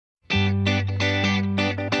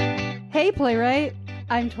Hey Playwright,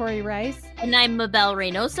 I'm Tori Rice. And I'm Mabel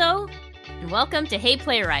Reynoso, and welcome to Hey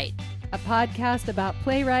Playwright, a podcast about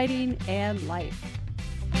playwriting and life.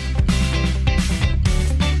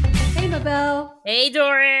 Hey Mabel. Hey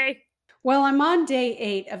Tori. Well, I'm on day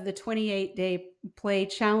 8 of the 28-day play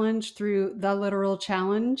challenge through The Literal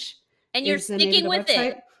Challenge. And you're sticking with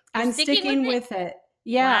it. I'm sticking with it.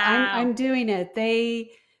 Yeah, wow. I'm doing it.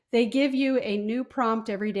 They give you a new prompt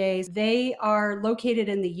every day. They are located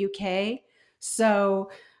in the UK.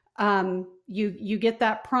 So you get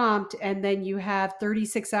that prompt and then you have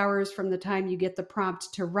 36 hours from the time you get the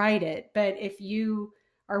prompt to write it. But if you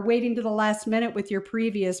are waiting to the last minute with your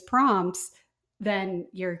previous prompts, then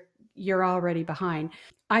you're already behind.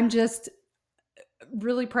 I'm just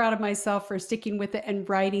really proud of myself for sticking with it and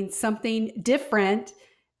writing something different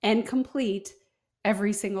and complete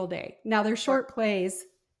every single day. Now they're short plays,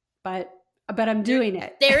 but I'm doing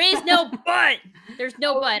it. There is no but. There's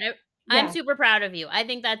no but. I'm super proud of you. I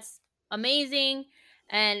think that's amazing.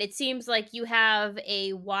 And it seems like you have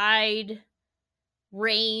a wide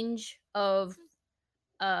range of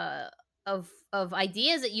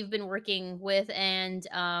ideas that you've been working with and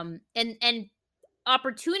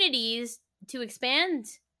opportunities to expand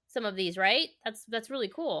some of these, right? That's really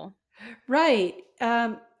cool. Right.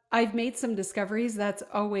 I've made some discoveries. That's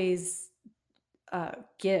always a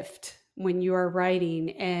gift when you are writing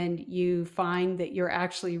and you find that you're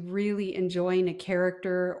actually really enjoying a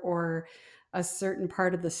character or a certain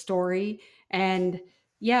part of the story. And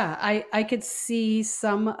yeah, I could see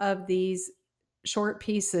some of these short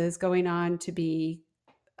pieces going on to be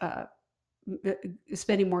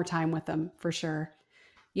spending more time with them for sure.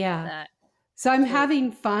 Yeah. So I'm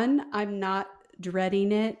having fun. I'm not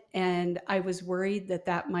dreading it. And I was worried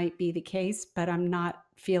that might be the case, but I'm not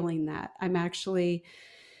feeling that. I'm actually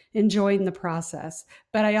enjoying the process.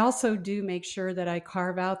 But I also do make sure that I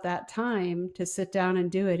carve out that time to sit down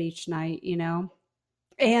and do it each night, you know.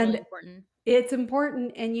 And really important. It's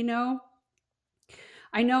important. And, you know,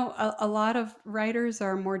 I know a lot of writers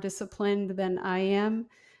are more disciplined than I am,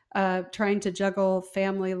 trying to juggle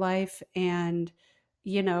family life and,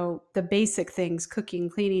 you know, the basic things, cooking,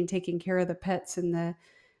 cleaning, taking care of the pets and the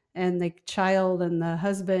child and the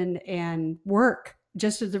husband and work,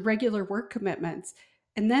 just as the regular work commitments.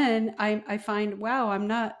 And then I find, wow, I'm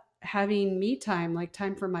not having me time, like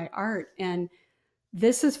time for my art. And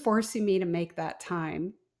this is forcing me to make that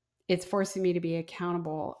time. It's forcing me to be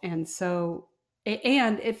accountable. And so,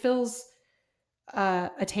 and it feels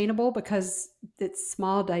attainable because it's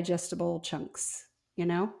small, digestible chunks, you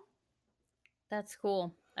know? That's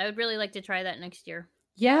cool. I would really like to try that next year.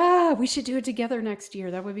 Yeah, we should do it together next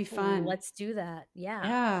year. That would be fun. Let's do that. Yeah.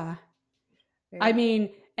 Yeah. I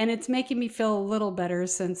mean, and it's making me feel a little better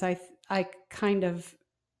since I kind of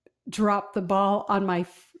dropped the ball on my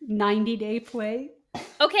 90-day play.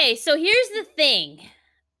 Okay, so here's the thing.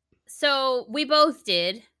 So we both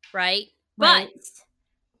did, right? But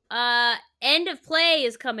End of Play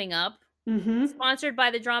is coming up, sponsored by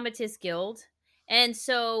the Dramatists Guild. And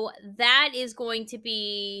so that is going to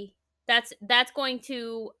be that's going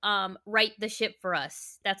to right the ship for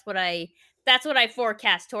us. That's what I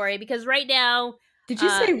forecast, Tori, because right now, did you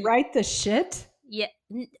say right the shit? Yeah,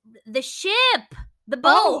 the ship, the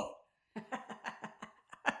boat. Oh.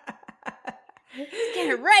 It's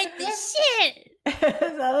gonna right the shit. I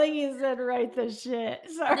think you said right the shit.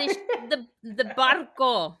 Sorry. The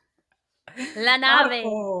barco. La nave.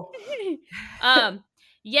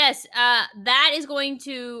 Yes, that is going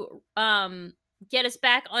to get us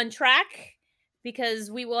back on track because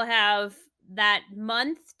we will have that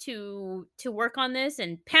month to work on this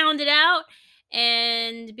and pound it out.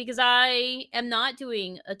 And because I am not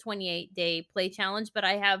doing a 28-day play challenge, but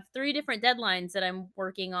I have 3 different deadlines that I'm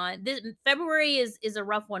working on. This February is a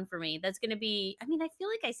rough one for me. That's going to be, I mean, I feel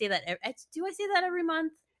like I say that. Do I say that every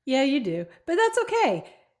month? Yeah, you do. But that's okay.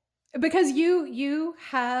 Because you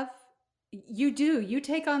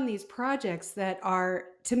take on these projects that are,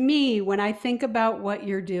 to me, when I think about what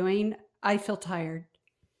you're doing, I feel tired.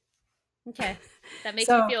 Okay. That makes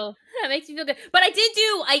me feel good. But I did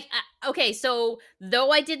do okay, so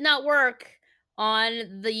though I did not work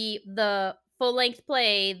on the full-length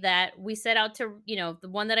play that we set out to, you know, the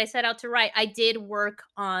one that I set out to write, I did work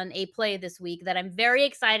on a play this week that I'm very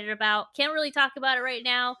excited about. Can't really talk about it right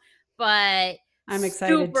now, but I'm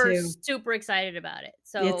excited too. Super excited about it.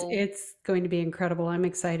 So it's going to be incredible. I'm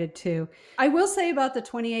excited too. I will say about the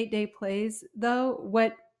 28-day plays though,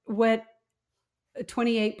 what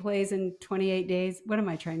 28 plays in 28 days, what am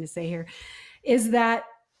I trying to say here? Is that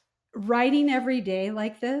writing every day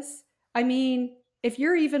like this, I mean, if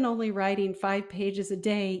you're even only writing 5 pages a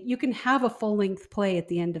day, you can have a full length play at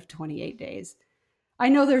the end of 28 days. I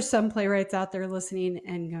know there's some playwrights out there listening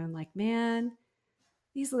and going like, man,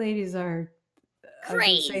 these ladies are, I was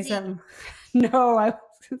going to say Crazy. something. No, I was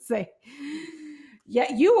going to say,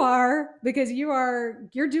 yeah, you are, because you're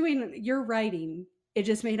writing. It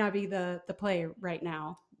just may not be the play right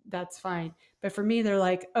now. That's fine. But for me, they're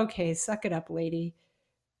like, okay, suck it up, lady.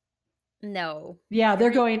 No. Yeah,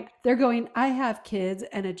 Every they're going, I have kids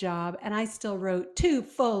and a job and I still wrote 2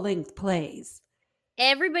 full-length plays.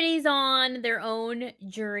 Everybody's on their own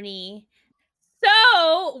journey.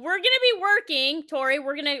 So we're gonna be working, Tori.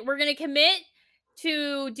 We're gonna commit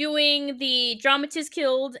to doing the Dramatists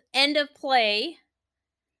Guild end of play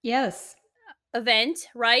Yes. event,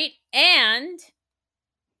 right? And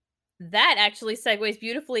that actually segues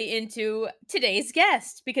beautifully into today's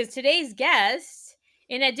guest, because today's guest,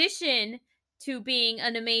 in addition to being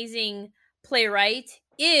an amazing playwright,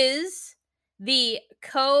 is the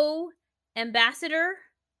co-ambassador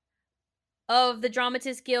of the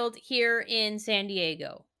Dramatists Guild here in San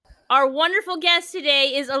Diego. Our wonderful guest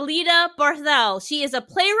today is Alida Barthel. She is a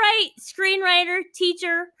playwright, screenwriter,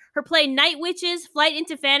 teacher. Her play Night Witches, Flight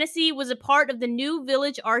into Fantasy was a part of the New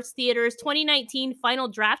Village Arts Theater's 2019 Final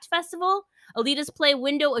Draft Festival. Alida's play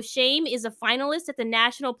Window of Shame is a finalist at the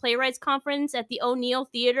National Playwrights Conference at the O'Neill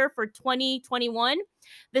Theater for 2021.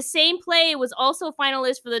 The same play was also a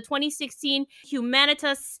finalist for the 2016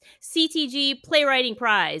 Humanitas CTG Playwriting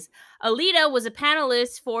Prize. Alida was a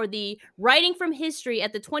panelist for the Writing from History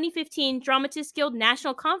at the 2015 Dramatists Guild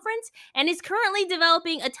National Conference and is currently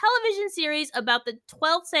developing a television series about the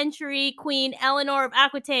 12th century Queen Eleanor of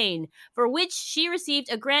Aquitaine, for which she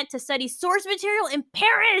received a grant to study source material in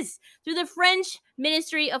Paris through the French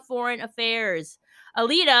Ministry of Foreign Affairs.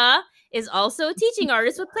 Alida is also a teaching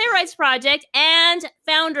artist with Playwrights Project and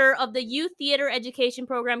founder of the youth theater education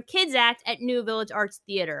program Kids Act at New Village Arts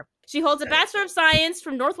Theater. She holds a Bachelor of Science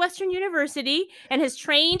from Northwestern University and has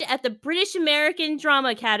trained at the British American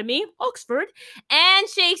Drama Academy, Oxford, and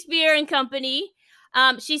Shakespeare and Company.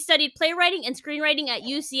 She studied playwriting and screenwriting at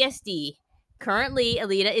UCSD. Currently,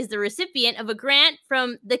 Alida is the recipient of a grant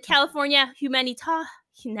from the California Humanitas.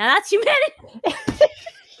 That's Humanity.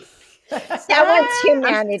 That one's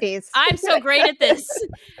humanities. I'm so great at this.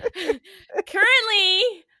 Currently,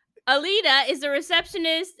 Alida is the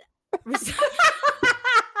receptionist. All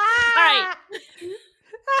right.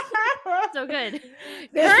 So good.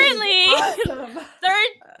 Currently, Awesome.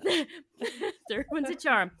 third one's a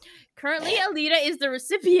charm. Currently, Alida is the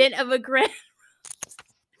recipient of a grant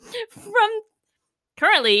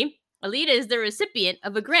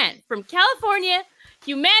from California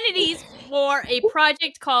Humanities for a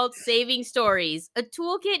project called Saving Stories, a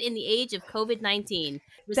toolkit in the age of COVID-19.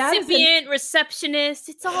 Recipient, receptionist,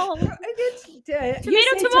 it's all tomato.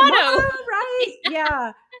 Right?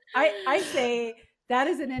 Yeah. I say that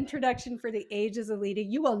is an introduction for the ages, Alida.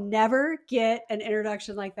 You will never get an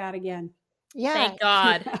introduction like that again. Yeah. Thank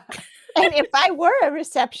God. And if I were a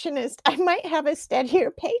receptionist, I might have a steadier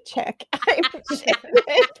paycheck. It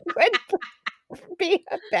would be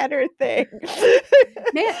a better thing.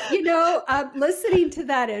 Man, listening to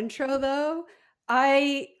that intro though,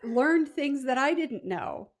 I learned things that I didn't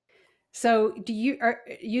know. So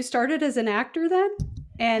you started as an actor then?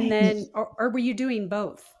 And then, or were you doing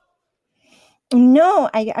both? No,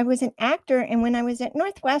 I was an actor. And when I was at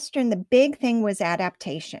Northwestern, the big thing was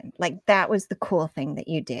adaptation. Like that was the cool thing that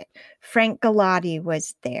you did. Frank Galati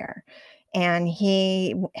was there. And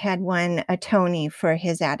he had won a Tony for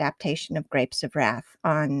his adaptation of Grapes of Wrath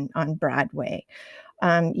on Broadway.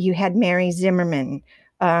 You had Mary Zimmerman,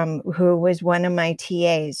 who was one of my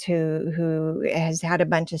TAs, who has had a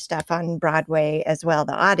bunch of stuff on Broadway as well,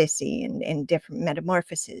 the Odyssey and different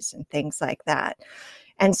metamorphoses and things like that.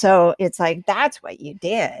 And so it's like, that's what you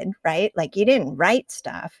did, right? Like you didn't write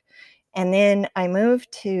stuff. And then I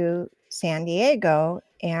moved to San Diego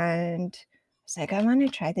and I was like, I want to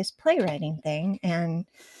try this playwriting thing. And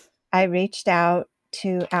I reached out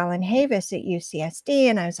to Alan Havis at UCSD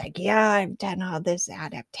and I was like, yeah, I've done all this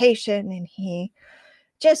adaptation. And he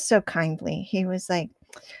just so kindly, he was like,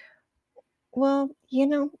 well,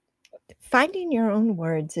 finding your own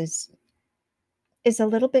words is a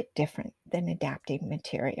little bit different than adapting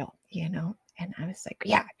material, And I was like,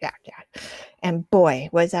 yeah. And boy,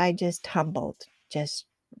 was I just humbled just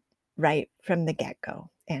right from the get-go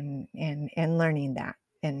and learning that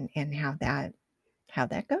and how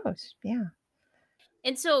that goes. Yeah.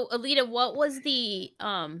 And so, Alida, what was the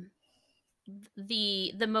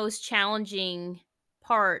most challenging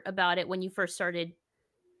part about it when you first started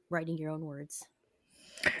writing your own words?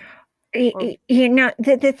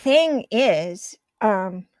 The thing is,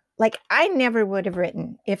 like I never would have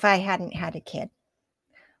written if I hadn't had a kid.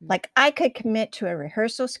 Like I could commit to a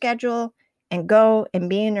rehearsal schedule and go and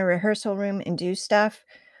be in a rehearsal room and do stuff,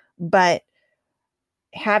 but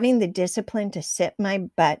having the discipline to sit my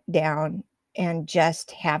butt down and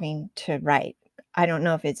just having to write. I don't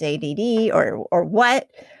know if it's ADD or what,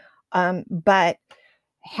 but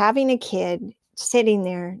having a kid, sitting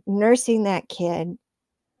there, nursing that kid,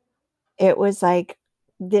 it was like,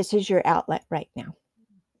 this is your outlet right now.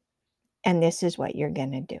 And this is what you're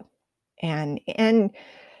going to do. And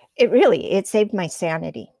it saved my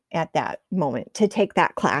sanity at that moment to take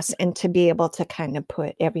that class and to be able to kind of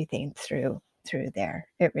put everything through there.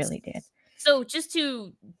 It really did. So just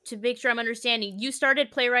to make sure I'm understanding, you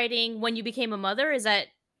started playwriting when you became a mother? Is that...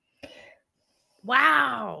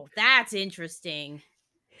 Wow, that's interesting.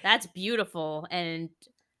 That's beautiful and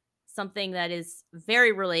something that is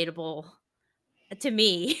very relatable to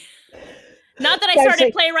me. Not that I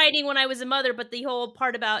started playwriting when I was a mother, but the whole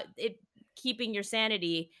part about it keeping your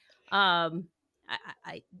sanity. I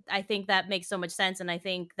think that makes so much sense, and I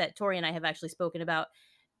think that Tori and I have actually spoken about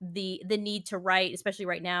the need to write, especially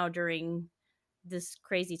right now during this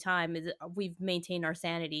crazy time. Is we've maintained our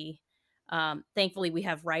sanity. Thankfully, we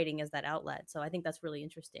have writing as that outlet, so I think that's really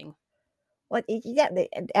interesting. Well, yeah,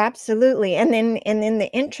 absolutely. And then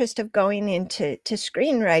the interest of going into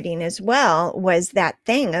screenwriting as well was that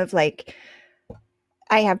thing of like,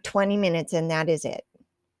 I have 20 minutes and that is it,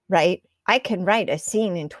 right? I can write a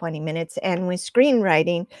scene in 20 minutes. And with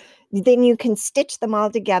screenwriting, then you can stitch them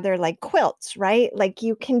all together like quilts, right? Like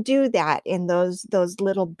you can do that in those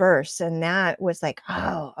little bursts. And that was like,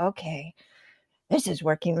 oh, okay, this is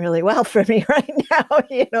working really well for me right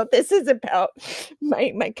now. This is about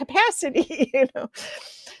my capacity,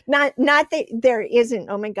 not that there isn't,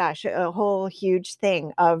 oh my gosh, a whole huge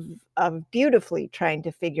thing of beautifully trying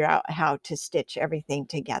to figure out how to stitch everything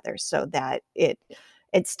together so that it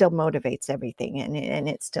still motivates everything and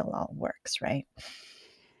it still all works, right?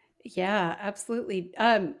 Yeah, absolutely.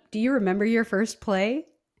 Do you remember your first play?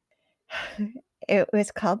 It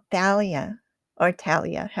was called Thalia, or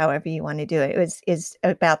Talia, however you want to do it. Is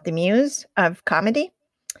about the muse of comedy.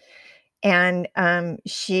 And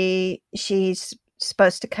she's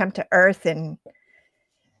supposed to come to Earth and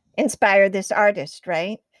inspire this artist,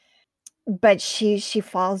 right? But she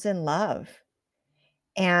falls in love,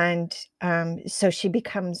 and so she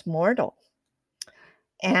becomes mortal,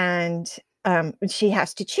 and she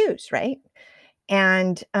has to choose, right?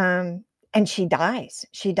 And she dies.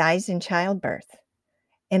 She dies in childbirth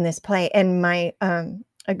in this play. And my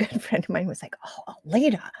a good friend of mine was like, oh,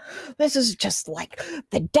 Alida, this is just like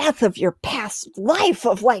the death of your past life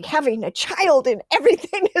of like having a child and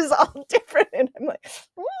everything is all different. And I'm like,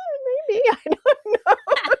 maybe, I don't know.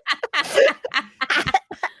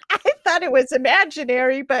 I thought it was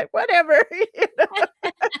imaginary, but whatever.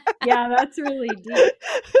 Yeah, that's really deep.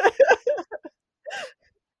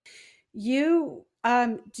 You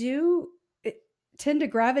do tend to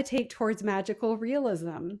gravitate towards magical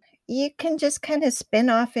realism. You can just kind of spin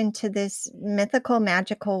off into this mythical,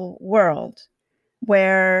 magical world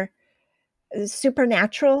where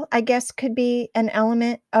supernatural, I guess, could be an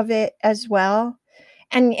element of it as well.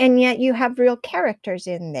 And yet you have real characters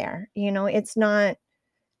in there. It's not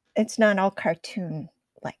all cartoon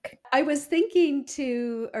like. I was thinking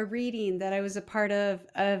to a reading that I was a part of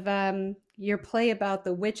your play about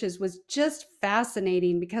the witches was just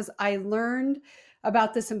fascinating because I learned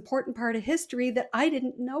about this important part of history that I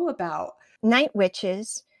didn't know about. Night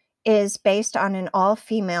Witches is based on an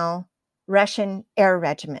all-female Russian air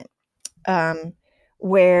regiment,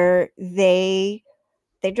 where they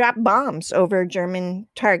drop bombs over German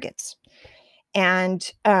targets,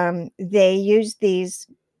 and they use these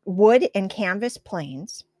wood and canvas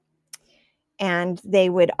planes, and they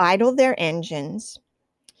would idle their engines,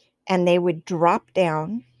 and they would drop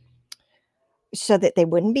down so that they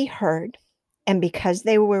wouldn't be heard. And because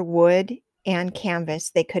they were wood and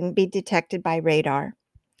canvas, they couldn't be detected by radar.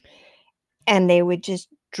 And they would just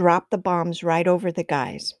drop the bombs right over the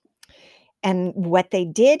guys. And what they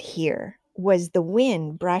did hear was the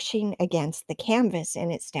wind brushing against the canvas,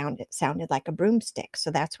 and it sounded like a broomstick.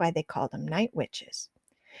 So that's why they called them night witches.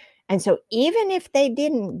 And so even if they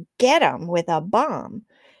didn't get them with a bomb,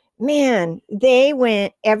 man, they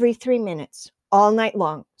went every 3 minutes all night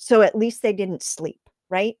long. So at least they didn't sleep,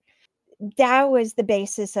 right? That was the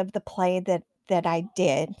basis of the play that I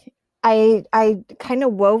did. I kind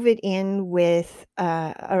of wove it in with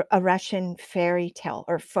a Russian fairy tale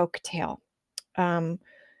or folk tale, and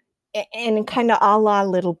kind of a la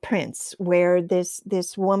Little Prince, where this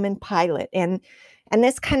woman pilot, and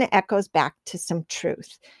this kind of echoes back to some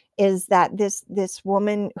truth, is that this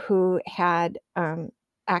woman who had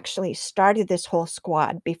actually started this whole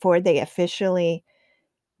squad before they officially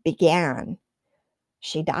began,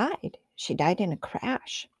 she died. She died in a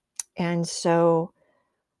crash. And so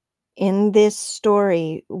in this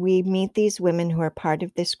story, we meet these women who are part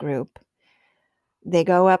of this group. They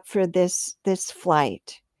go up for this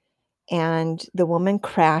flight, and the woman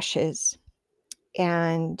crashes,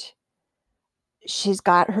 and she's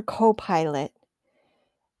got her co-pilot,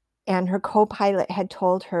 and her co-pilot had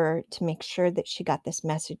told her to make sure that she got this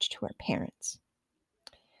message to her parents.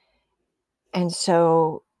 And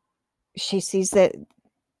so she sees that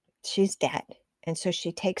she's dead, and so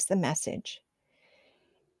she takes the message,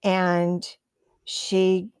 and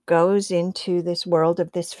she goes into this world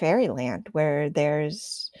of this fairyland where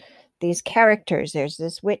there's these characters. There's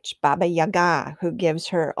this witch, Baba Yaga, who gives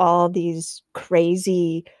her all these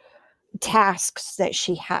crazy tasks that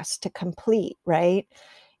she has to complete, right?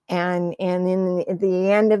 And in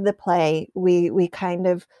the end of the play, we kind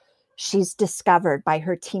of, she's discovered by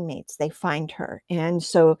her teammates. They find her. And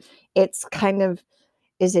so it's kind of,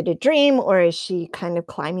 is it a dream, or is she kind of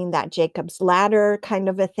climbing that Jacob's ladder kind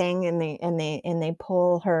of a thing? And they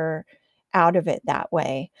pull her out of it that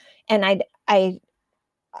way. And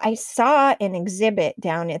I saw an exhibit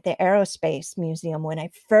down at the Aerospace Museum when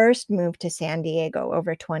I first moved to San Diego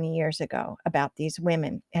over 20 years ago about these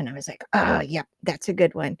women. And I was like, oh, yep, that's a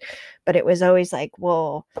good one. But it was always like,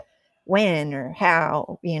 well, when or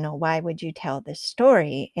how, why would you tell this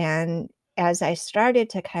story? And as I started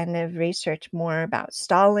to kind of research more about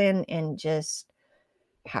Stalin and just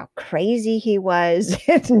how crazy he was,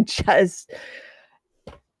 and just,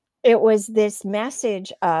 it was this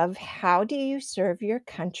message of, how do you serve your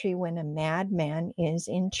country when a madman is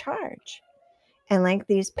in charge? And like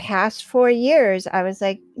these past 4 years, I was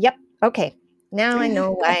like, yep, okay, now I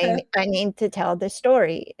know why I need to tell the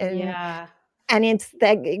story. Yeah. And it's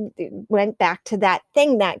that, it went back to that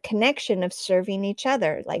thing, that connection of serving each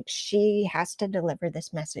other. Like, she has to deliver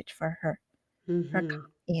this message for her,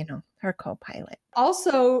 her co-pilot.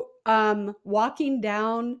 Also, walking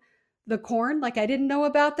down the corn, like I didn't know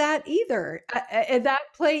about that either. That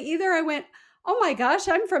play either. I went, oh my gosh,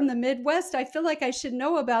 I'm from the Midwest. I feel like I should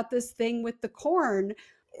know about this thing with the corn.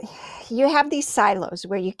 You have these silos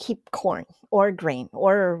where you keep corn or grain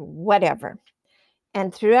or whatever.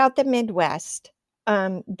 And throughout the Midwest,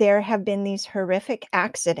 there have been these horrific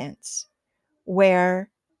accidents where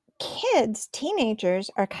kids, teenagers,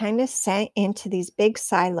 are kind of sent into these big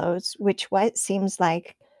silos, which what seems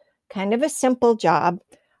like kind of a simple job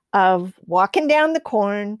of walking down the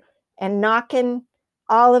corn and knocking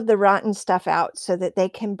all of the rotten stuff out so that they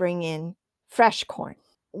can bring in fresh corn.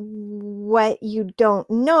 What you don't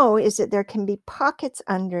know is that there can be pockets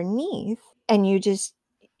underneath, and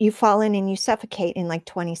you fall in and you suffocate in like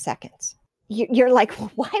 20 seconds. You're like,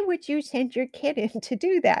 why would you send your kid in to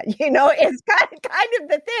do that? It's kind of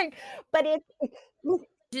the thing. But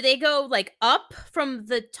do they go like up from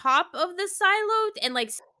the top of the silo and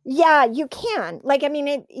like? Yeah, you can. Like, I mean,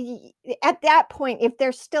 at that point, if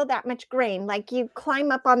there's still that much grain, like, you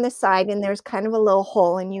climb up on the side and there's kind of a little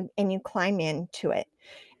hole, and you climb into it.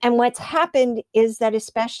 And what's happened is that,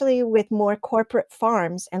 especially with more corporate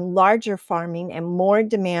farms and larger farming and more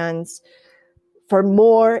demands for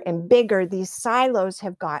more and bigger, these silos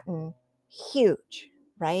have gotten huge,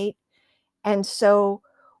 right? And so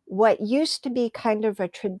what used to be kind of a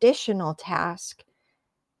traditional task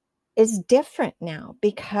is different now,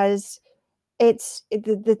 because it's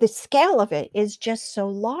the scale of it is just so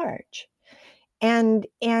large. And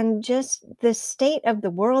just the state of the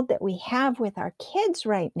world that we have with our kids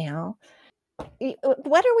right now,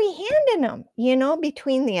 what are we handing them,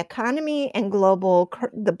 between the economy and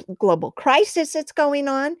the global crisis that's going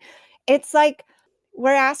on? It's like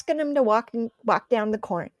we're asking them to walk down the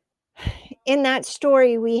corn. In that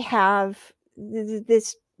story, we have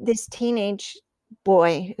this teenage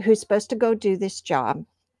boy who's supposed to go do this job,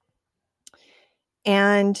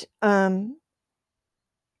 and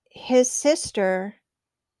his sister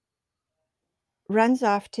runs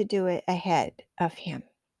off to do it ahead of him,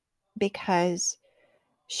 because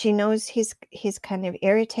she knows he's kind of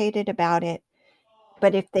irritated about it.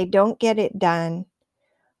 But if they don't get it done,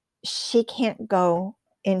 she can't go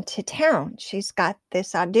into town. She's got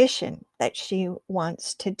this audition that she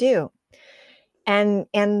wants to do. And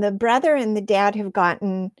the brother and the dad have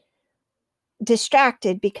gotten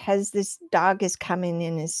distracted because this dog is coming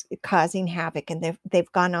and is causing havoc, and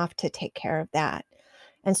they've gone off to take care of that.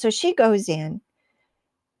 And so she goes in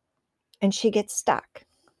and she gets stuck,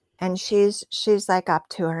 and she's like up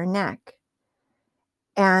to her neck.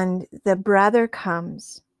 And the brother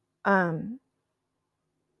comes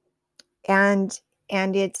and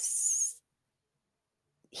it's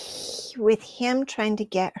with him trying to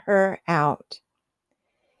get her out.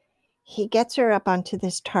 He gets her up onto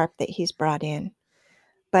this tarp that he's brought in,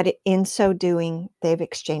 but in so doing, they've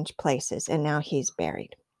exchanged places, and now he's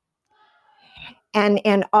buried.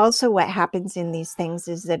 And also what happens in these things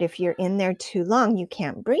is that if you're in there too long, you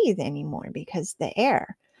can't breathe anymore because the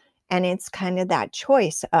air. And it's kind of that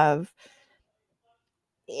choice of,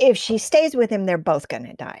 if she stays with him, they're both going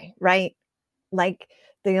to die, right? Like,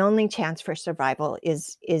 the only chance for survival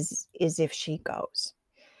is if she goes.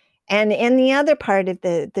 And the other part of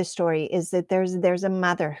the story is that there's a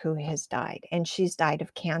mother who has died, and she's died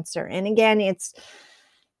of cancer. And again, it's,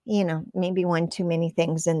 maybe one too many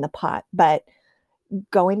things in the pot, but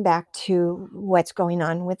going back to what's going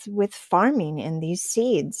on with farming and these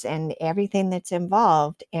seeds and everything that's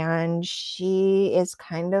involved. And she is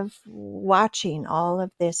kind of watching all of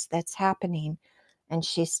this that's happening, and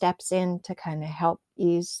she steps in to kind of help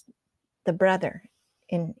ease the brother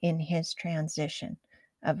in his transition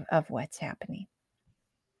of what's happening.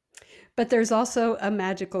 But there's also a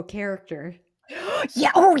magical character.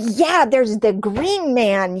 Yeah. Oh, yeah. There's the Green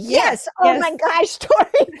Man. Yes. Oh my gosh,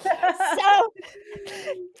 Tori. So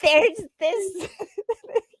there's this.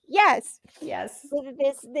 Yes.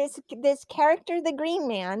 This character, the Green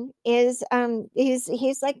Man, is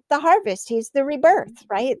he's like the harvest. He's the rebirth,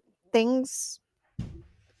 right? Things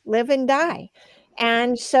live and die,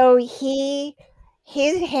 and so he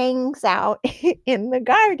hangs out in the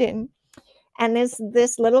garden, and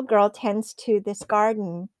this little girl tends to this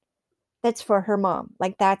garden that's for her mom.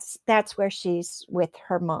 Like, that's where she's with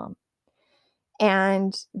her mom.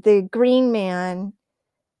 And the Green Man,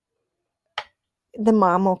 the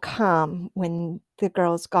mom will come when the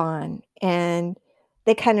girl's gone, and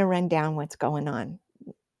they kind of run down what's going on,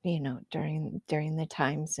 during the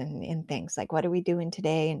times and things like, what are we doing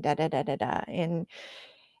today, and da da da da da.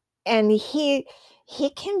 And he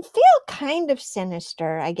can feel kind of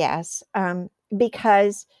sinister, I guess,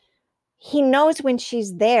 because he knows when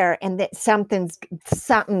she's there and that something's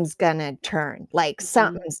gonna turn, like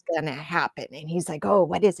something's gonna happen, and he's like, oh,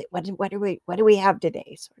 what is it, what do we have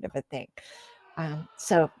today, sort of a thing.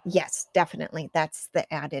 So yes, definitely, that's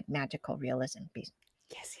the added magical realism piece.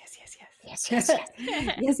 Yes.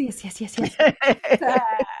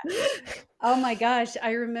 Oh my gosh,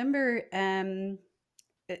 I remember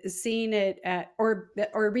seeing it at, or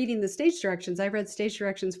reading the stage directions. I read stage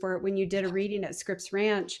directions for it when you did a reading at Scripps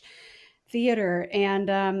Ranch Theater, and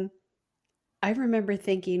I remember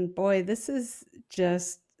thinking, boy, this is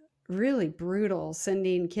just really brutal,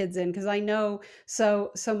 sending kids in, because I know,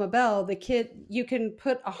 so Mabel, the kid, you can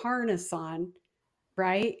put a harness on,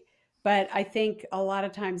 right? But I think a lot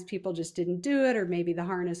of times people just didn't do it, or maybe the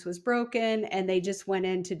harness was broken and they just went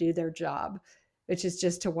in to do their job, which is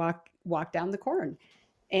just to walk down the corn.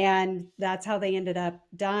 And that's how they ended up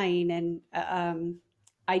dying. And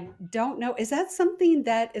I don't know, is that something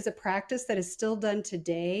that is a practice that is still done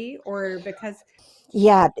today, or because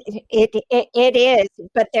Yeah, it is,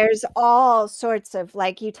 but there's all sorts of,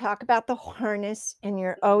 like, you talk about the harness, and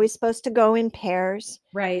you're always supposed to go in pairs.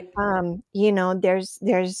 right.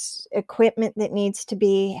 There's equipment that needs to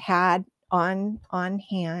be had on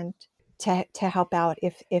hand to help out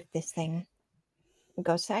if this thing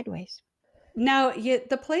goes sideways. Now,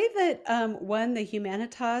 the play that won the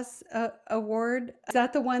Humanitas Award, is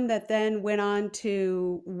that the one that then went on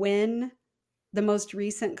to win the most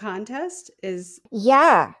recent contest? Is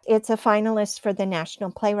Yeah, it's a finalist for the National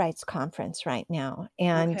Playwrights Conference right now,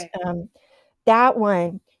 and okay. that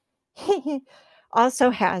one also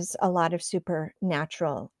has a lot of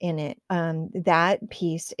supernatural in it. That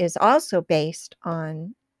piece is also based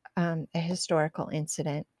on a historical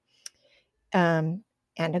incident,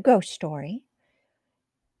 and a ghost story.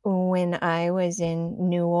 When I was in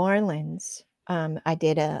New Orleans, I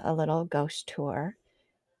did a little ghost tour,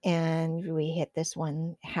 and we hit this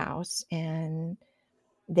one house, and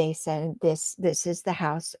they said, this is the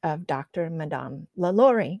house of Dr. and Madame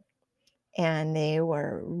LaLaurie. And they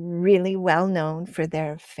were really well known for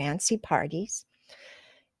their fancy parties.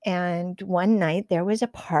 And one night there was a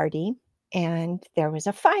party, and there was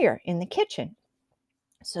a fire in the kitchen.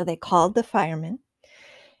 So they called the firemen,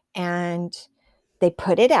 and they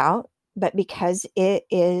put it out. But because it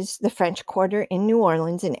is the French Quarter in New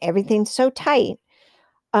Orleans and everything's so tight,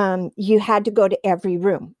 you had to go to every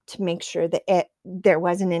room to make sure that there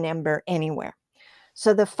wasn't an ember anywhere.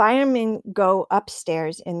 So the firemen go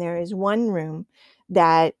upstairs, and there is one room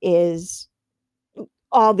that is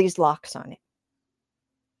all these locks on it.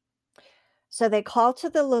 So they call to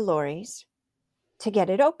the LaLauries to get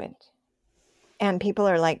it opened. And people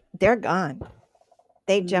are like, they're gone.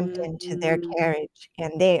 They jumped into their Mhm. carriage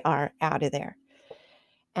and they are out of there.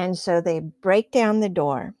 And so they break down the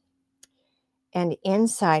door, and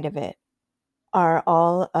inside of it are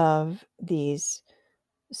all of these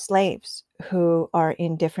slaves who are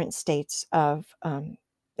in different states of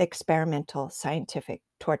experimental scientific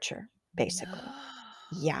torture, basically. No.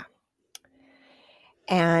 Yeah.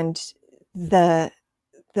 And the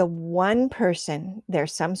the one person,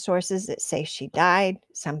 there's some sources that say she died,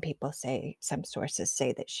 some sources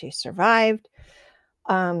say that she survived,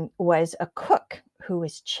 was a cook who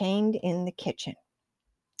was chained in the kitchen,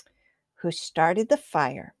 who started the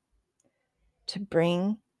fire to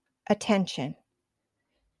bring attention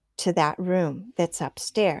to that room that's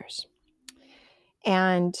upstairs.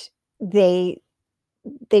 And they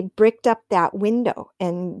bricked up that window,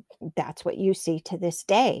 and that's what you see to this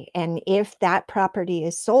day. And if that property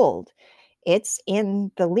is sold, it's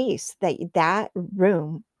in the lease that that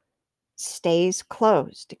room stays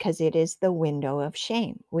closed because it is the window of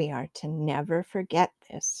shame. We are to never forget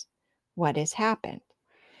this, what has happened.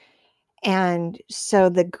 And so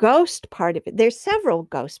the ghost part of it, there's several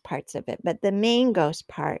ghost parts of it, but the main ghost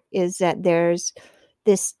part is that there's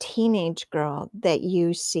this teenage girl that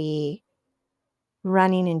you see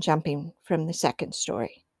running and jumping from the second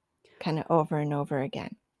story, kind of over and over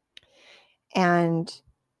again. And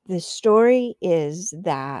the story is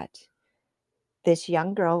that this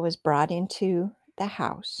young girl was brought into the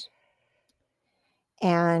house,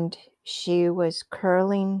 and she was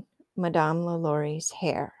curling Madame LaLaurie's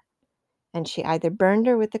hair. And she either burned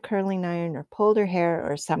her with the curling iron or pulled her hair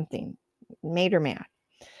or something, made her mad.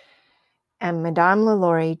 And Madame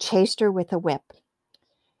LaLaurie chased her with a whip.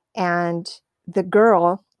 And the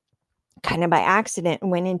girl, kind of by accident,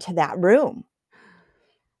 went into that room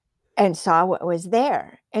and saw what was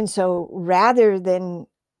there. And so rather than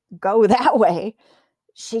go that way,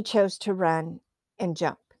 she chose to run and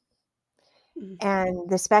jump. Mm. And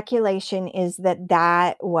the speculation is that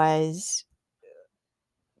that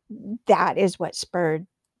is what spurred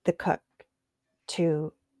the cook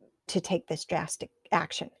to take this drastic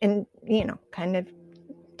action, and kind of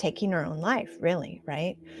taking her own life, really,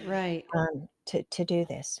 right? Right. To do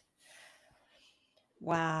this.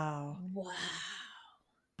 Wow. Wow.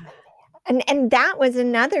 And that was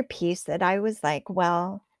another piece that I was like,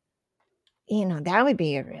 well, that would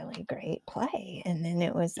be a really great play. And then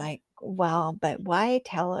it was like, well, but why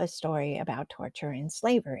tell a story about torture and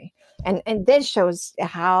slavery? And this shows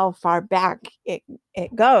how far back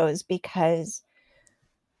it goes, because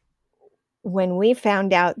when we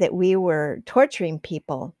found out that we were torturing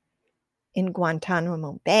people in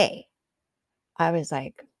Guantanamo Bay, I was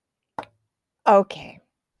like, okay,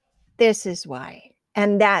 this is why.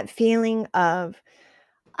 And that feeling of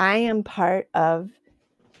I am part of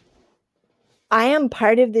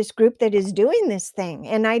this group that is doing this thing,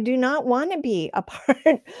 and I do not want to be a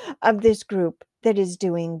part of this group that is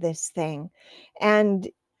doing this thing. And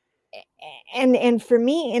for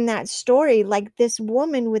me in that story, like, this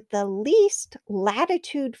woman with the least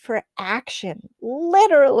latitude for action,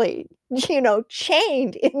 literally,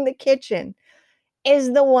 chained in the kitchen,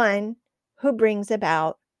 is the one who brings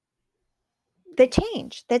about the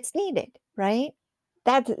change that's needed, right?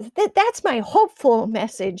 That's my hopeful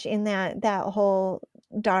message in that whole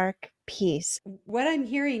dark piece. What I'm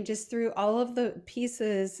hearing just through all of the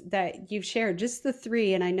pieces that you've shared, just the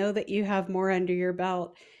three, and I know that you have more under your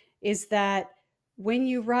belt, is that when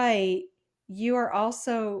you write, you are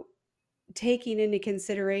also taking into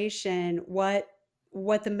consideration what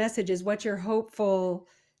the message is, what you're hopeful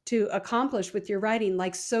to accomplish with your writing,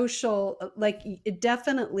 like social, like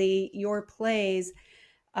definitely your plays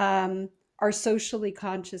um, are socially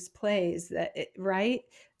conscious plays, right?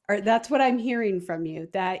 Or that's what I'm hearing from you,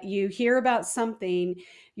 that you hear about something,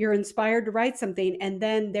 you're inspired to write something, and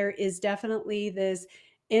then there is definitely this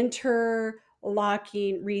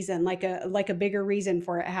interlocking reason, like a bigger reason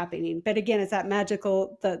for it happening. But again, it's that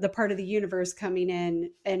magical, the part of the universe coming in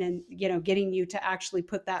and getting you to actually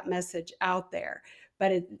put that message out there.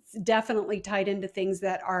 But it's definitely tied into things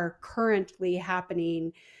that are currently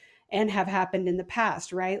happening and have happened in the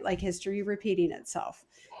past, right? Like history repeating itself.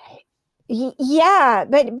 Yeah,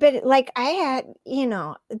 but like, I had,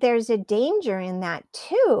 there's a danger in that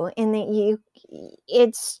too, in that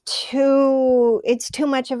it's too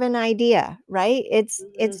much of an idea, right?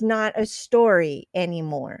 It's not a story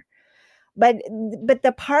anymore. But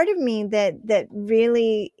the part of me that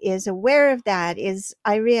really is aware of that is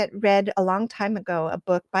I read a long time ago a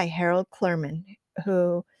book by Harold Clurman,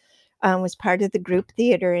 who was part of the group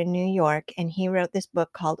theater in New York, and he wrote this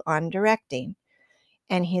book called On Directing.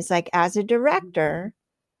 And he's like, as a director,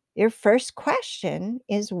 Your first question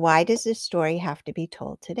is, why does this story have to be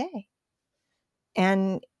told today?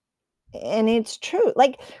 And it's true.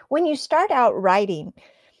 Like when you start out writing,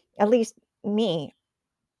 at least me,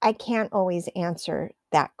 I can't always answer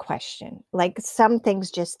that question. Like some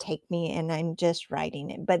things just take me and I'm just writing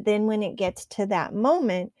it. But then when it gets to that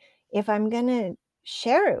moment, if I'm going to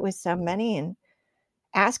share it with somebody and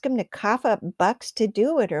ask them to cough up bucks to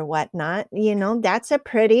do it or whatnot, that's a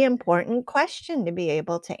pretty important question to be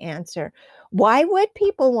able to answer. Why would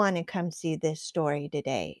people want to come see this story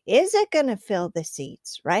today? Is it going to fill the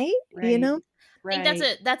seats, right? Right. I think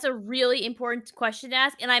Right. that's a really important question to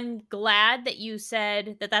ask, and I'm glad that you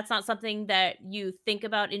said that that's not something that you think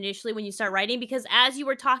about initially when you start writing, because as you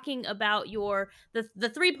were talking about the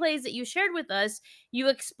three plays that you shared with us, you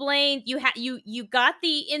explained you got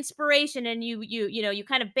the inspiration and you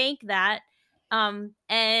kind of bank that,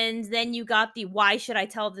 and then you got the why should I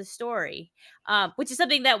tell this story, which is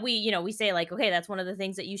something that we say like, okay, that's one of the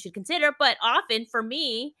things that you should consider, but often for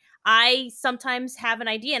me, I sometimes have an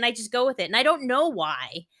idea and I just go with it and I don't know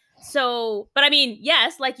why. So, but I mean,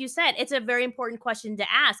 yes, like you said, it's a very important question to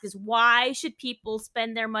ask is why should people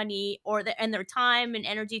spend their money and their time and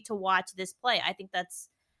energy to watch this play? I think that's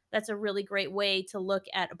a really great way to look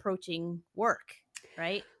at approaching work,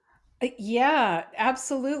 right? Yeah,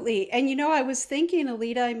 absolutely. And I was thinking,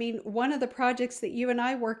 Alita, I mean, one of the projects that you and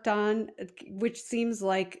I worked on, which seems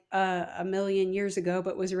like a million years ago,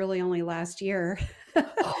 but was really only last year.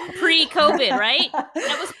 Pre-COVID, right?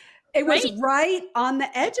 That was It was right. right on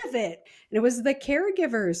the edge of it. And it was the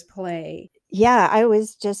Caregivers play. Yeah, I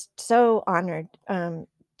was just so honored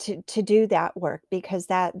to do that work because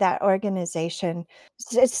that organization,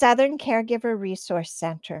 Southern Caregiver Resource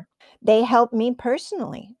Center, they helped me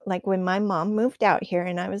personally. Like when my mom moved out here,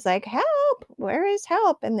 and I was like, "Help! Where is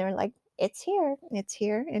help?" And they're like, "It's here, and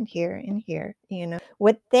here and here."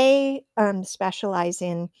 What they specialize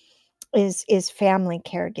in is family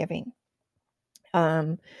caregiving.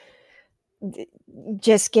 Um,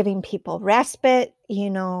 just giving people respite,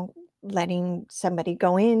 letting somebody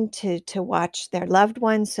go in to watch their loved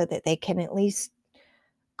ones so that they can at least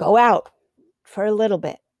go out for a little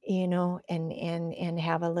bit, and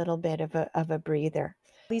have a little bit of a breather.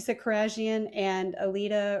 Lisa Karajian and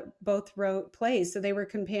Alita both wrote plays, so they were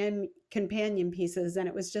companion pieces, and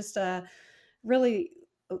it was just a really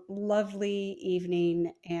lovely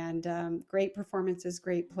evening and great performances,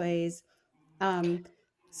 great plays. Um,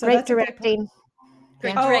 so Great that's a big. directing.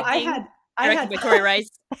 Great Yeah. Oh, directing, I directed had. by Tori Rice.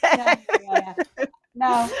 Yeah, yeah, yeah.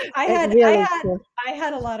 No, It really cool. I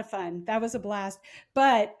had a lot of fun. That was a blast.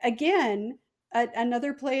 But again,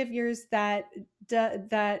 another play of yours that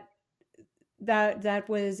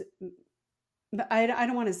was I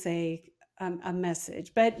don't want to say a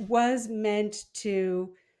message, but was meant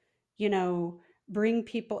to, you know, bring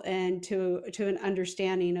people into an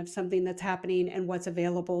understanding of something that's happening and what's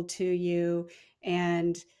available to you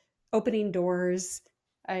and opening doors.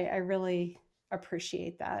 I really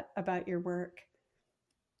appreciate that about your work.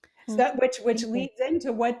 So that which Thank you. leads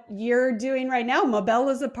into what you're doing right now. Mabel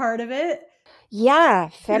is a part of it. Yeah,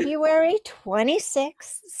 February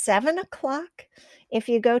 26th, 7 o'clock. If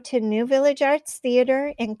you go to New Village Arts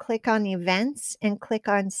Theater and click on events and click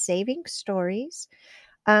on Saving Stories,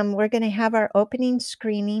 we're going to have our opening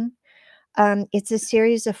screening. It's a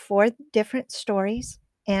series of 4 different stories.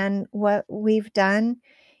 And what we've done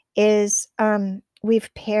is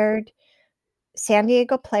we've paired San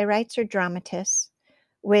Diego playwrights or dramatists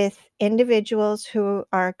with individuals who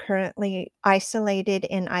are currently isolated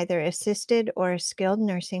in either assisted or skilled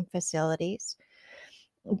nursing facilities.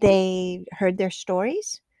 They heard their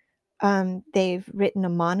stories. They've written a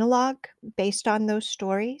monologue based on those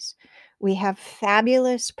stories. We have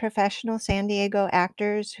fabulous professional San Diego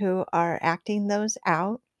actors who are acting those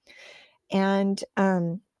out. And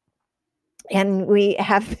we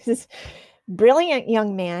have this brilliant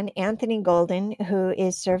young man, Anthony Golden, who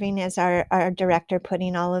is serving as our director,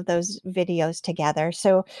 putting all of those videos together.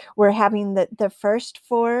 So we're having the first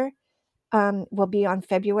 4 will be on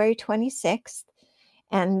February 26th.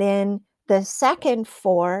 And then the second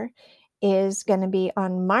 4 is going to be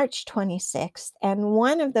on March 26th. And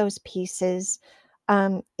one of those pieces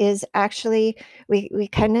is actually, we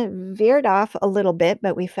kind of veered off a little bit,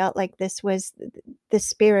 but we felt like this was the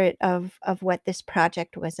spirit of what this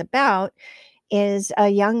project was about, is a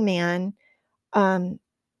young man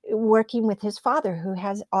working with his father who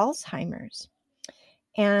has Alzheimer's.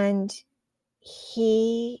 And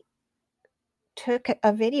he took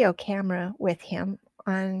a video camera with him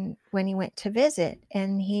on when he went to visit,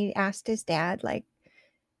 and he asked his dad, like,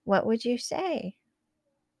 what would you say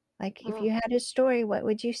Like, if Oh. you had a story, what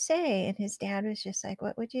would you say? And his dad was just like,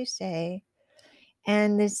 what would you say?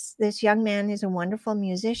 And this young man is a wonderful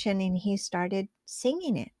musician, and he started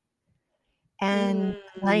singing it and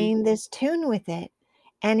Mm. playing this tune with it.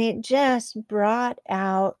 And it just brought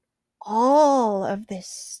out all of this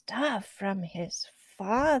stuff from his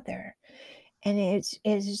father. And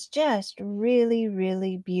it's just really,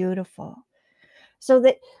 really beautiful. So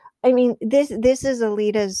that, I mean, this is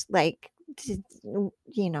Alita's, like,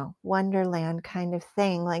 Wonderland kind of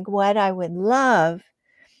thing. Like, what I would love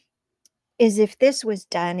is if this was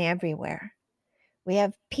done everywhere. We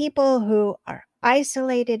have people who are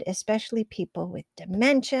isolated, especially people with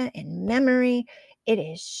dementia and memory. It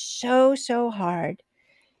is so, so hard.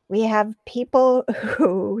 We have people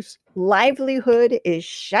whose livelihood is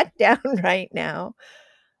shut down right now.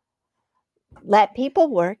 Let people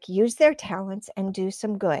work, use their talents, and do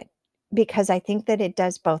some good, because I think that it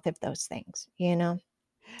does both of those things, you know?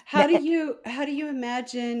 The How do you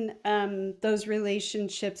imagine those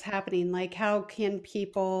relationships happening? Like, how can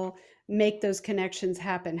people make those connections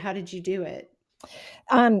happen? How did you do it?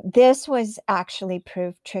 This was actually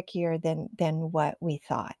proved trickier than what we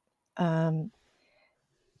thought. Um,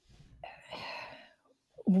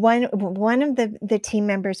 one of the team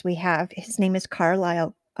members we have, his name is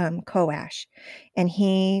Carlisle Coash, and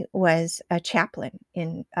he was a chaplain,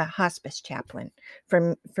 in a hospice chaplain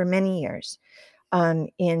for many years,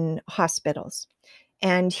 in hospitals,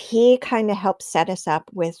 and he kind of helped set us up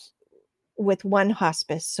with one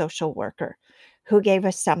hospice social worker who gave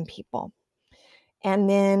us some people. And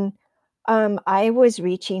then I was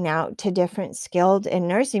reaching out to different skilled and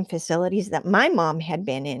nursing facilities that my mom had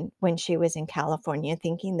been in when she was in California,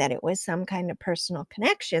 thinking that it was some kind of personal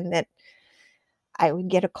connection, that I would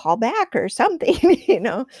get a call back or something, you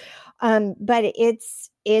know. But it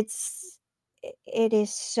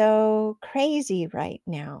is so crazy right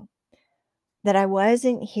now that I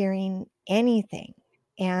wasn't hearing anything.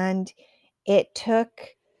 And it took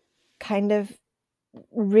kind of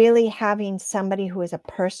really having somebody who is a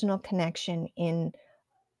personal connection in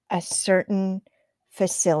a certain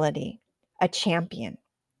facility, a champion,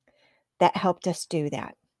 that helped us do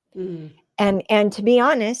that. Mm. And to be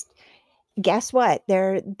honest, guess what?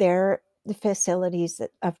 They're the facilities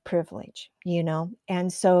of privilege, you know?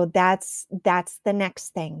 And so that's the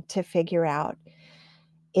next thing to figure out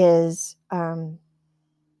is,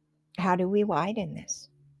 how do we widen this?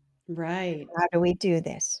 Right. How do we do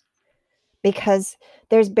this? Because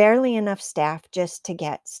there's barely enough staff just to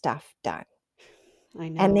get stuff done. I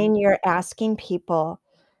And know. then you're asking people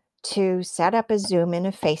to set up a Zoom and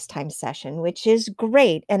a FaceTime session, which is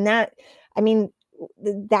great. And that, I mean,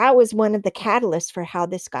 that was one of the catalysts for how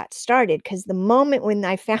this got started. Because the moment when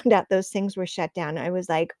I found out those things were shut down, I was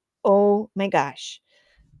like, oh my gosh,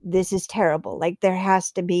 this is terrible. Like, there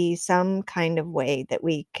has to be some kind of way that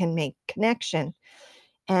we can make connection.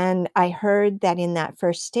 And I heard that in that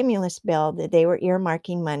first stimulus bill that they were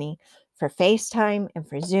earmarking money for FaceTime and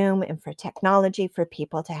for Zoom and for technology for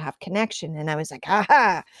people to have connection. And I was like,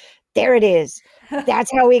 aha, there it is.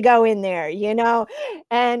 That's how we go in there, you know?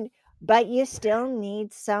 And, but you still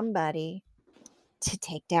need somebody to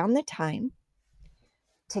take down the time,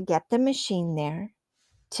 to get the machine there,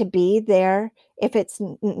 to be there. If it's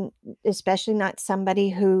especially not somebody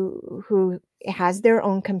who has their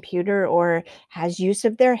own computer or has use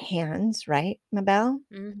of their hands, right, Mabel?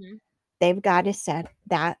 Mm-hmm. They've got to set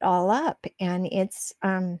that all up, and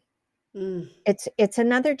Mm. it's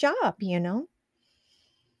another job, you know.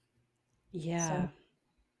 So Yeah.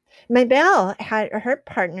 Mabel had her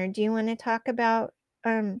partner. Do you want to talk about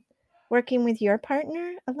working with your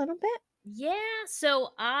partner a little bit? Yeah,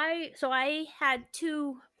 so I had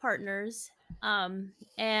two partners,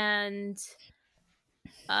 and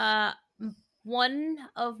uh one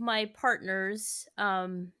of my partners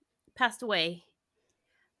passed away.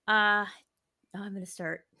 Uh I'm going to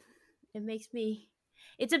start. It makes me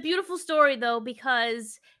It's a beautiful story though,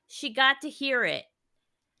 because she got to hear it.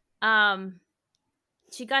 Um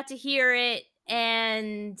she got to hear it,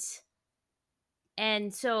 and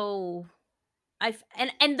so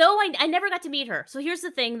and though I never got to meet her. So here's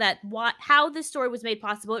the thing, that what how this story was made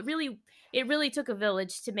possible. It really took a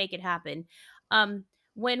village to make it happen. Um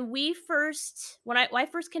when I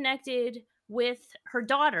first connected with her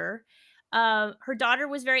daughter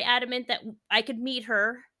was very adamant that I could meet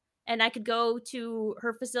her and I could go to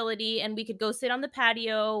her facility and we could go sit on the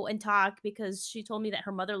patio and talk, because she told me that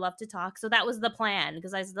her mother loved to talk. So that was the plan,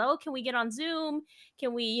 because I said, "Oh, can we get on Zoom?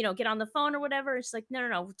 Can we, get on the phone or whatever?" And she's like, "No, no,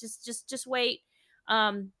 no, just wait.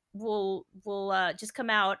 We'll just come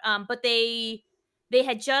out." But they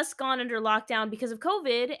had just gone under lockdown because of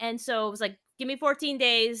COVID, and so it was like, give me 14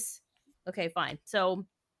 days. Okay, fine. So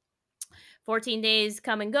 14 days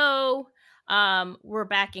come and go. We're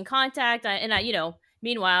back in contact.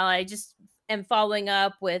 Meanwhile, I just am following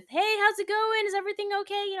up with, hey, how's it going? Is everything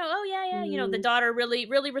okay? Oh, yeah. The daughter, really,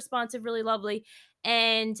 really responsive, really lovely.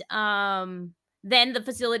 And then the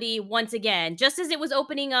facility, once again, just as it was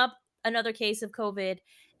opening up, another case of COVID.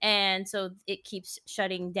 And so it keeps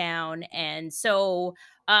shutting down. And so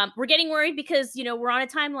we're getting worried because, we're on a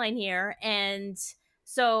timeline here. And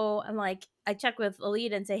so I'm like, I check with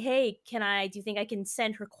Alita and say, hey, do you think I can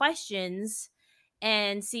send her questions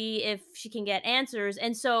and see if she can get answers?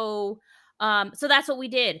 And so that's what we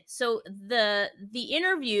did. So the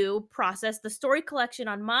interview process, the story collection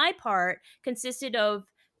on my part, consisted of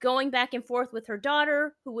going back and forth with her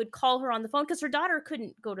daughter, who would call her on the phone because her daughter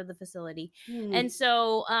couldn't go to the facility. And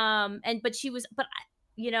so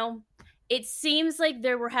it seems like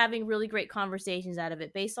they were having really great conversations out of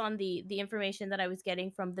it based on the information that I was getting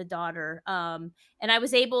from the daughter. And I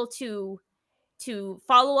was able to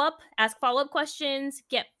ask follow-up questions,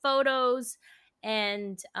 get photos,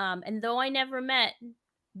 and though I never met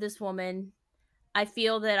this woman, I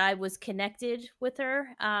feel that I was connected with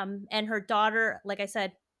her. And her daughter, like I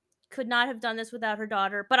said, could not have done this without her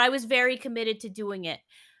daughter, but I was very committed to doing it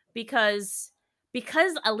because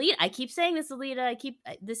Alita, I keep saying this, Alita,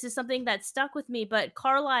 this is something that stuck with me, but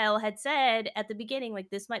Carlisle had said at the beginning, like,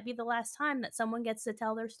 this might be the last time that someone gets to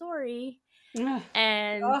tell their story.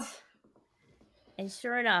 And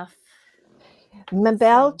sure enough,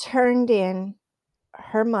 Mabel turned in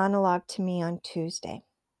her monologue to me on Tuesday,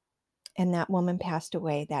 and that woman passed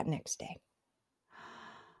away that next day.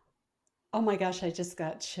 Oh my gosh, I just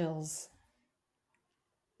got chills.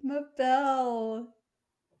 Mabel,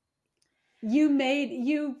 you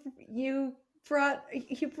brought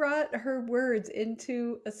her words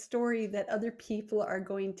into a story that other people are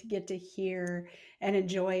going to get to hear and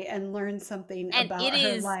enjoy and learn something and about it her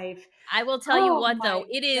is life. I will tell you what, my though,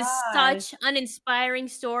 it is gosh. such an inspiring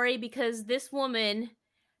story because this woman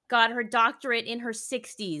got her doctorate in her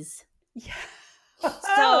 60s. Yeah.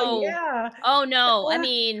 So, yeah. oh no, I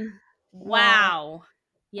mean, wow.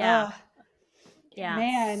 Yeah. Yeah.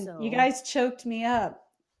 Man, you guys choked me up.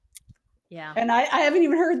 Yeah. And I haven't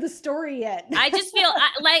even heard the story yet. I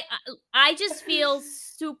just feel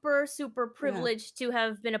super, super privileged to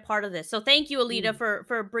have been a part of this. So thank you, Alita,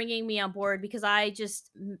 for bringing me on board, because I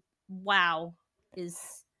just, wow,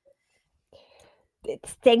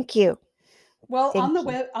 Thank you. Well, on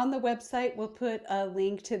the website, we'll put a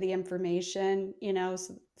link to the information,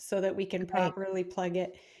 so that we can properly plug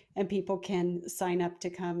it and people can sign up to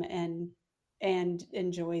come and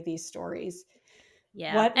enjoy these stories.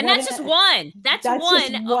 Yeah. That's just one. That's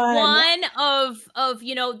one of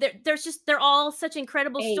they're all such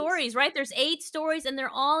incredible stories, right? There's 8 stories and they're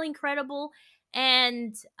all incredible.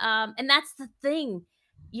 And that's the thing,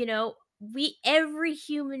 every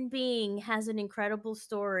human being has an incredible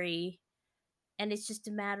story, and it's just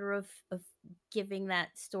a matter of giving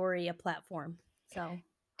that story a platform. So,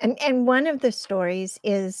 and one of the stories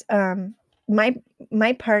is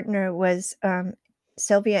my partner was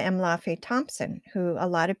Sylvia M. Lafay Thompson, who a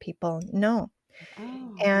lot of people know.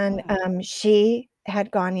 And she had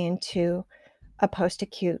gone into a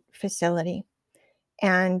post-acute facility,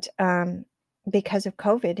 and because of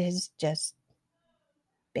COVID has just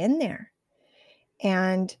been there.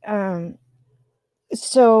 And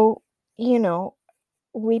so,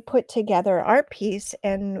 we put together our piece,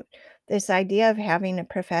 and this idea of having a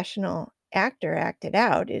professional actor act it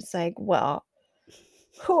out is like, well,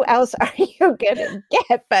 who else are you gonna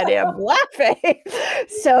get but M. Lafay?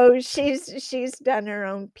 So she's done her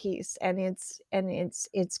own piece, and it's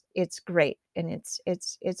great, and it's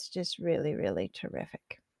just really, really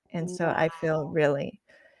terrific. And so I feel really,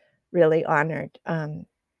 really honored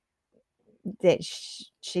that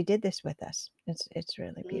she did this with us. It's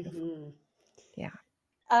really beautiful. Yeah.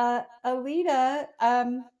 Alita,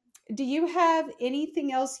 do you have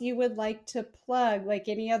anything else you would like to plug, like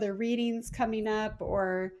any other readings coming up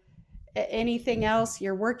or anything else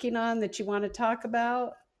you're working on that you want to talk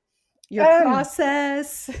about? Your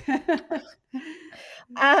process?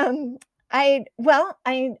 I'm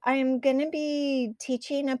going to be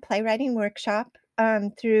teaching a playwriting workshop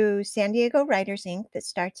through San Diego Writers Inc. that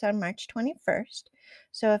starts on March 21st.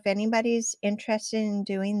 So if anybody's interested in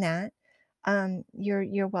doing that,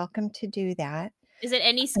 you're welcome to do that. Is it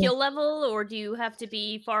any skill level, or do you have to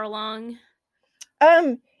be far along?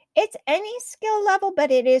 It's any skill level,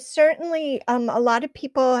 but it is certainly a lot of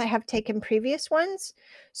people have taken previous ones.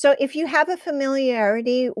 So if you have a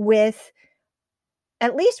familiarity with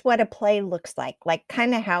at least what a play looks like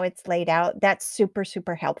kind of how it's laid out. That's super,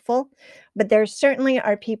 super helpful. But there certainly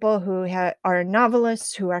are people who are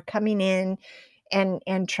novelists who are coming in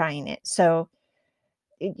and trying it. So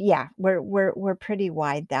yeah, we're pretty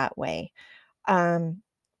wide that way. And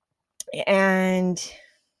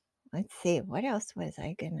let's see, what else was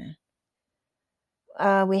I gonna?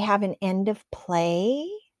 We have an end of play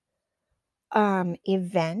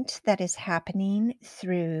event that is happening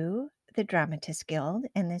through the Dramatists Guild,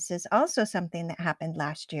 and this is also something that happened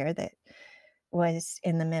last year that was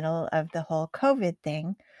in the middle of the whole COVID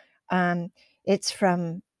thing. It's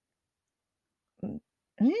from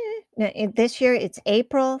this year, it's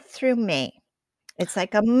April through May. It's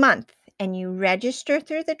like a month, and you register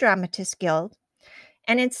through the Dramatists Guild,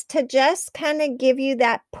 and it's to just kind of give you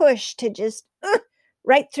that push to just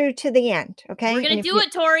right through to the end. Okay, we're gonna do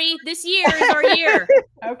it, Tori. This year is our year.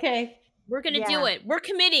 Okay. We're going to do it. We're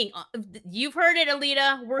committing. You've heard it,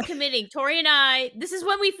 Alita. We're committing. Tori and I, this is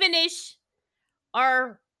when we finish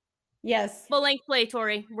our full-length play,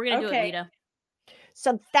 Tori. We're going to do it, Alita.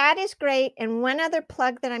 So that is great. And one other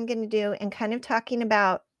plug that I'm going to do, and kind of talking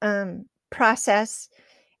about process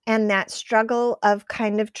and that struggle of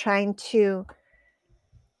kind of trying to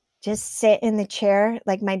just sit in the chair.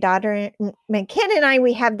 Like my daughter, my kid and I,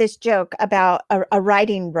 we have this joke about a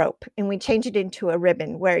riding rope, and we change it into a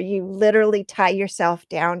ribbon where you literally tie yourself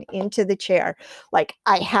down into the chair. Like,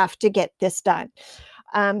 I have to get this done.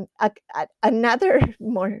 Another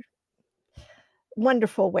more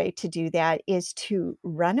wonderful way to do that is to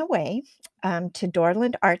run away to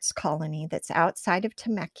Dorland Arts Colony that's outside of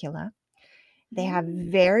Temecula. They have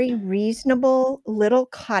very reasonable little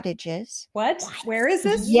cottages. What? Where is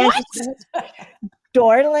this? Yes.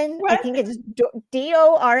 Dorland, I think it's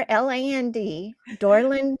Dorland,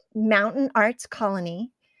 Dorland Mountain Arts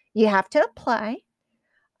Colony. You have to apply.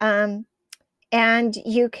 And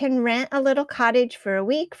you can rent a little cottage for a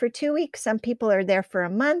week, for 2 weeks. Some people are there for a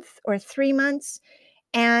month or 3 months.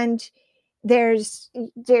 And there's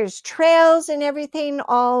trails and everything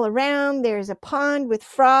all around. There's a pond with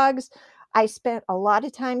frogs. I spent a lot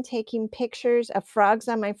of time taking pictures of frogs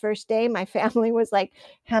on my first day. My family was like,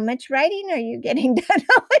 how much writing are you getting done?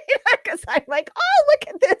 Because I'm like, oh, look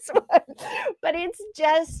at this one. But it's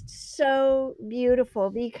just so beautiful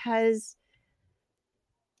because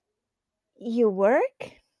you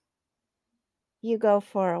work, you go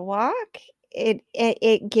for a walk,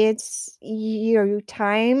 it gets your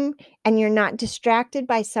time, and you're not distracted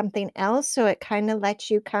by something else. So it kind of lets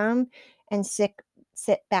you come and sit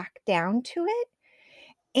back down to it.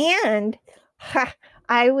 And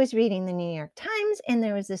I was reading the New York Times, and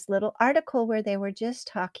there was this little article where they were just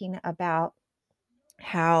talking about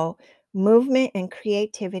how movement and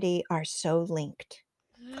creativity are so linked.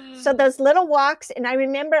 So those little walks, and I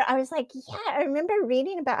remember I was like, yeah, I remember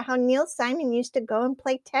reading about how Neil Simon used to go and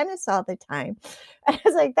play tennis all the time. I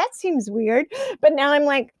was like, that seems weird. But now I'm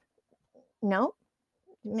like, no,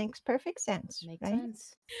 it makes perfect sense. Makes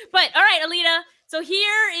sense. But all right, Alita. So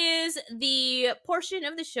here is the portion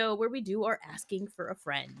of the show where we do our asking for a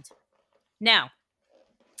friend. Now,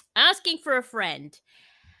 asking for a friend.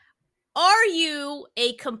 Are you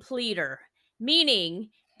a completer? Meaning,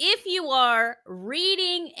 if you are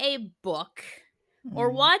reading a book or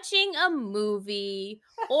watching a movie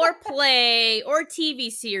or play or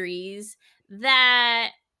TV series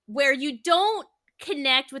where you don't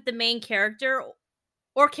connect with the main character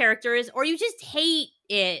or characters, or you just hate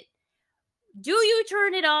it, do you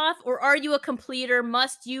turn it off, or are you a completer?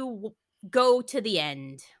 Must you go to the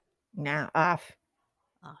end? No, off.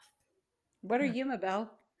 What are you, Mabel?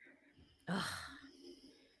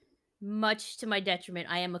 Much to my detriment,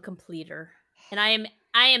 I am a completer, and I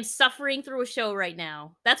am suffering through a show right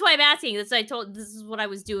now. That's why I'm asking. This is what I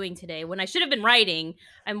was doing today when I should have been writing.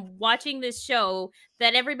 I'm watching this show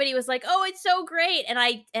that everybody was like, "Oh, it's so great,"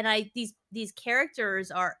 and these characters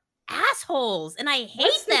are assholes, and I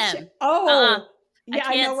hate them. Yeah,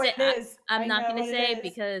 I know what it is. I'm not going to say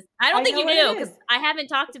because I don't think you do, because I haven't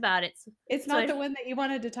talked about it. It's not the one that you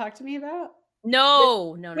wanted to talk to me about?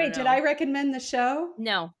 No. Wait, did I recommend the show?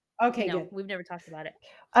 No. Okay, no, good. We've never talked about it.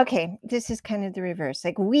 Okay, this is kind of the reverse.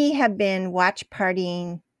 Like, we have been watch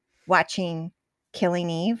partying, watching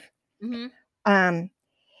Killing Eve. Mm-hmm. And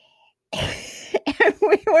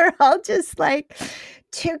we were all just like,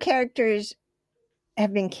 2 characters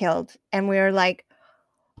have been killed, and we were like,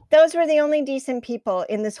 those were the only decent people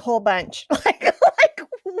in this whole bunch. Like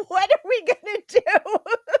what are we gonna do?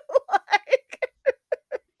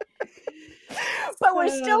 But we're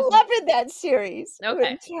still loving that series.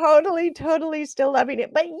 Okay. We're totally still loving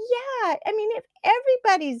it. But yeah, I mean, if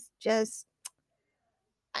everybody's just,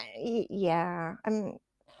 Yeah.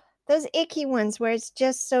 Those icky ones where it's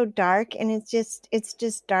just so dark and it's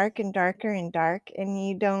just dark and darker and dark and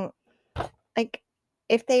you don't like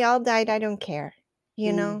if they all died, I don't care.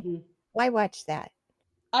 You know? Mhm. Why watch that?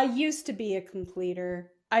 I used to be a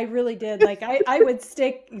completer. I really did. Like I would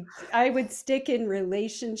stick in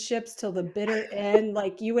relationships till the bitter end.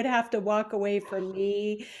 Like you would have to walk away from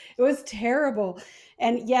me. It was terrible.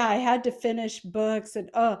 And yeah, I had to finish books and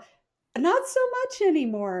not so much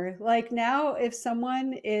anymore. Like now if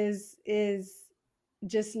someone is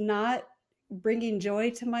just not bringing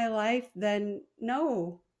joy to my life, then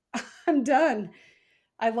no. I'm done.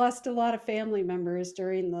 I lost a lot of family members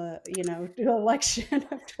during the election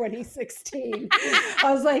of 2016.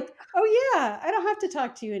 I was like, oh yeah, I don't have to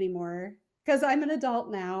talk to you anymore because I'm an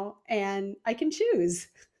adult now and I can choose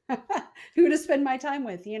who to spend my time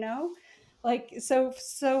with. Like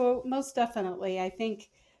so most definitely I think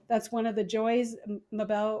that's one of the joys,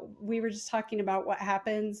 Mabel. We were just talking about what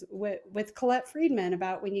happens with Colette Friedman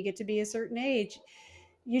about when you get to be a certain age,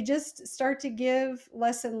 you just start to give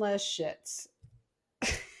less and less shits.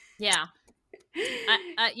 Yeah.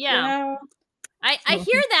 you Yeah. know I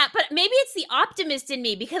hear that, but maybe it's the optimist in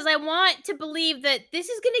me because I want to believe that this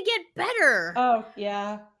is going to get better. Oh,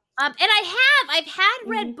 yeah. And I've had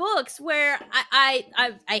read Mhm. books where I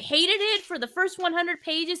hated it for the first 100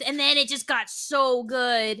 pages, and then it just got so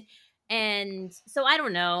good, and so I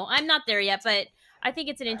don't know. I'm not there yet, but I think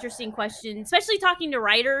it's an interesting question, especially talking to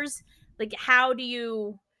writers. Like, how do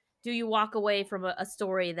you walk away from a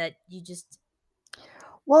story that you just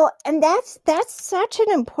Well, and that's such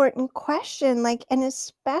an important question, like, and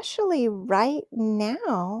especially right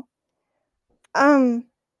now. Um,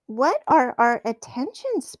 what are our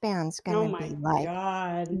attention spans Oh gonna my be like?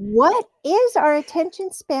 god. What is our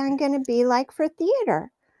attention span gonna be like for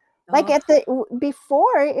theater? Like oh at the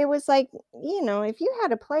before, it was like, if you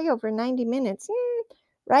had a play over 90 minutes,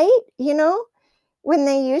 right? When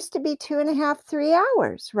they used to be 2.5, 3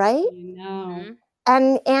 hours, right? I know.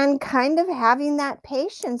 mhm. And kind of having that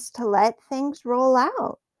patience to let things roll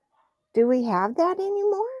out. Do we have that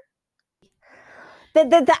anymore?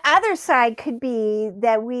 The other side could be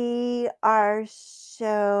that we are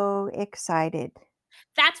so excited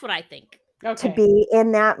That's what I think. to Okay. be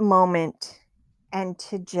in that moment and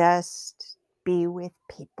to just be with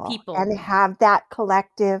people People. and have that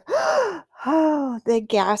collective, oh, the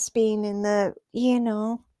gasping and the.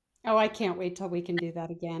 Oh, I can't wait till we can do that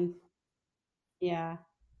again. Yeah.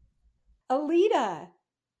 Alita,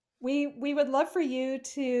 we would love for you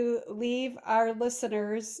to leave our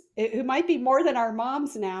listeners, who might be more than our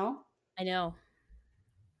moms now, I know.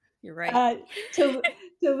 You're right. uh, to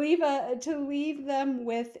to leave them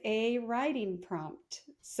with a writing prompt.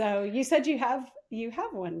 So you said you have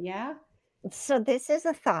one, yeah? So this is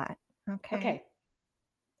a thought, okay, Okay.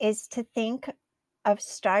 is to think of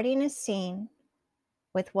starting a scene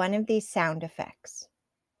with one of these sound effects: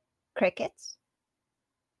 crickets,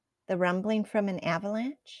 the rumbling from an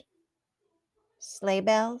avalanche, sleigh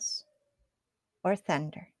bells, or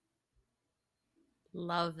thunder.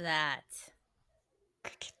 Love that.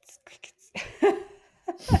 Crickets, crickets.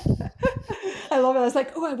 I love it. I was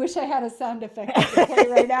like, oh, I wish I had a sound effect I could play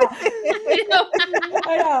right now. I know.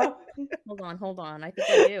 I know. Hold on. I think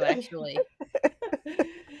I do actually.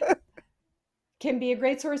 Can be a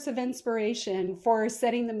great source of inspiration for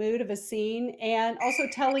setting the mood of a scene and also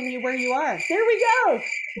telling you where you are. There we go.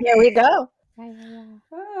 There we go.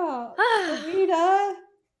 Oh, Alita,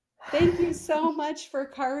 thank you so much for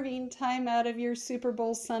carving time out of your Super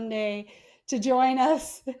Bowl Sunday to join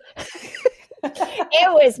us. It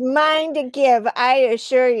was mine to give, I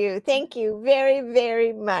assure you. Thank you very,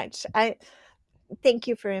 very much. I thank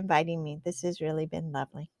you for inviting me. This has really been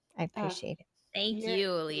lovely. I Uh, appreciate it. Thank you're, you,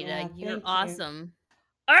 yeah, Alita. You're thank you. awesome.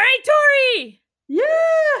 All right, Tori. Yeah.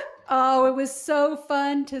 Oh, it was so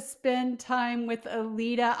fun to spend time with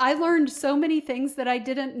Alita. I learned so many things that I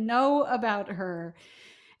didn't know about her.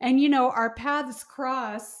 And, our paths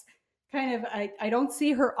cross kind of, I don't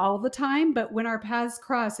see her all the time, but when our paths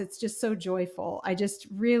cross, it's just so joyful. I just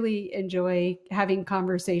really enjoy having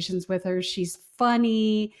conversations with her. She's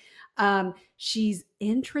funny. She's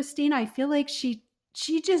interesting. I feel like she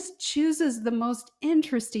just chooses the most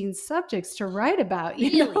interesting subjects to write about,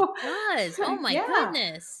 Really does. Oh my Yeah.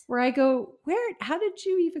 goodness. Where I go, how did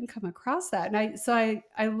you even come across that? And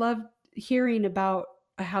I love hearing about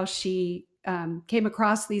how she came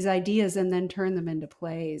across these ideas and then turned them into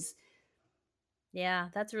plays. Yeah,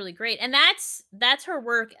 that's really great. And that's her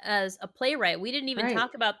work as a playwright. We didn't even Right.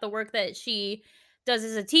 talk about the work that she does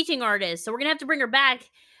as a teaching artist. So we're going to have to bring her back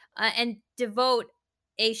and devote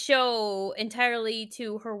a show entirely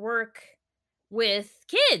to her work with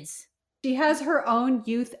kids. She has her own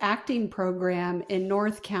youth acting program in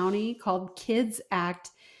North County called Kids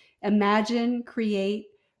Act, Imagine, Create,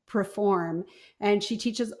 Perform. And she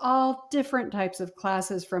teaches all different types of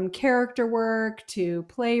classes from character work to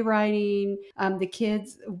playwriting. The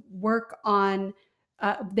kids work on,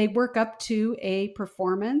 they work up to a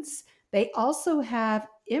performance. They also have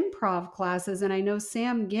improv classes. And I know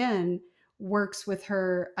Sam Ginn works with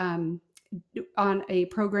her on a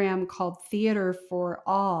program called Theater for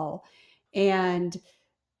All, and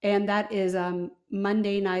that is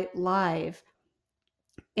Monday Night Live,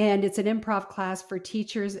 and it's an improv class for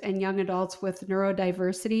teachers and young adults with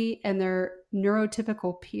neurodiversity and their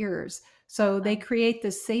neurotypical peers. So they create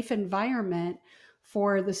this safe environment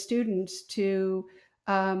for the students to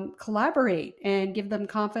collaborate and give them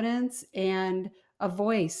confidence and a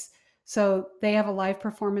voice. So they have a live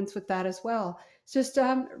performance with that as well. It's just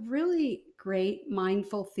really great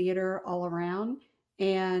mindful theater all around.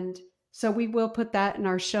 And so we will put that in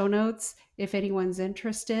our show notes if anyone's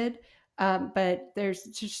interested. But there's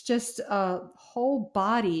just a whole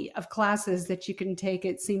body of classes that you can take.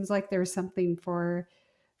 It seems like there's something for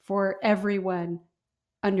everyone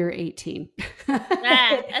under 18.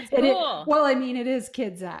 That's cool. Well, I mean, it is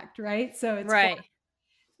Kids Act, right? So it's right.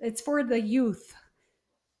 It's for the youth.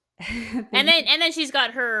 And then she's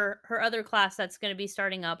got her other class that's going to be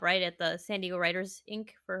starting up right at the San Diego Writers Inc.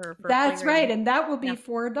 for her. That's right, and that will be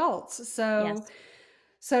for adults. So. Yes.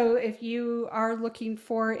 So if you are looking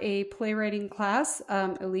for a playwriting class,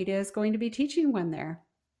 Alita is going to be teaching one there.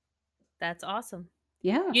 That's awesome.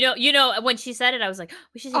 Yeah. You know, when she said it, I was like,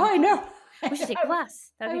 we should. I know. We should take a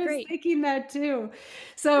class. That'd be great. I was thinking that too.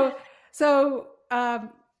 So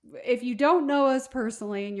if you don't know us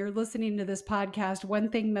personally and you're listening to this podcast, one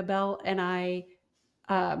thing Mabel and I,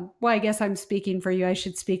 well, I guess I'm speaking for you. I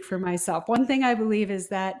should speak for myself. One thing I believe is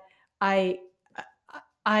that I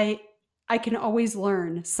can always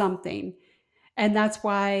learn something. And that's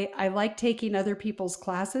why I like taking other people's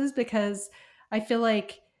classes, because I feel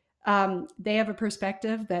like they have a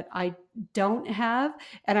perspective that I don't have.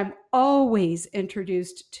 And I'm always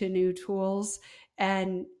introduced to new tools.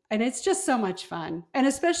 And it's just so much fun. And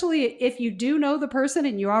especially if you do know the person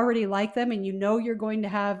and you already like them and you know you're going to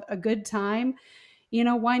have a good time,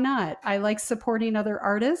 why not? I like supporting other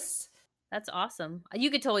artists. That's awesome.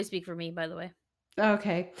 You could totally speak for me, by the way.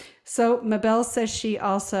 Okay. So Mabel says she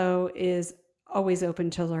also is always open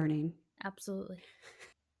to learning. Absolutely.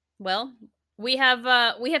 Well, we have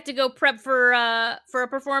to go prep for a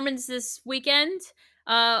performance this weekend,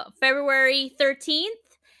 February 13th,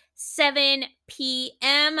 7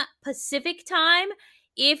 p.m. Pacific time.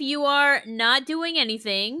 If you are not doing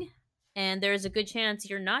anything, and there's a good chance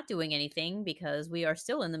you're not doing anything because we are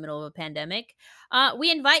still in the middle of a pandemic,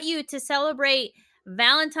 we invite you to celebrate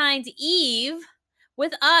Valentine's Eve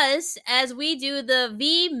with us as we do the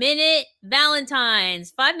V-Minute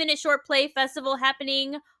Valentines 5-minute short play festival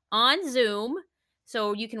happening on Zoom.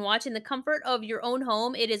 So you can watch in the comfort of your own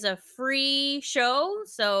home. It is a free show.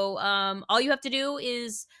 So all you have to do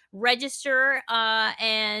is register,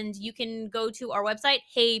 and you can go to our website,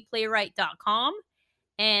 heyplaywright.com,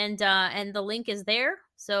 and the link is there.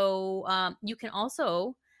 So you can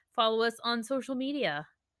also follow us on social media.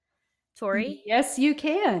 Tori? Yes, you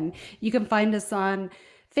can. You can find us on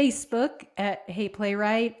Facebook at Hey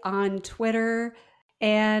Playwright, on Twitter,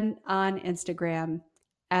 and on Instagram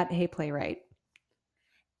at Hey Playwright.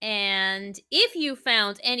 And if you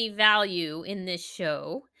found any value in this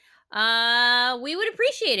show, we would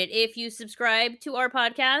appreciate it if you subscribe to our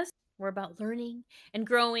podcast. We're about learning and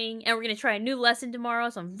growing, and we're going to try a new lesson tomorrow,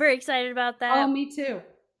 so I'm very excited about that. Oh, me too.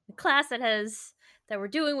 The class that we're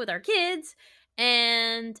doing with our kids.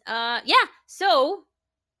 And so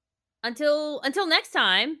until next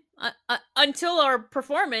time, until our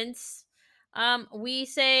performance, we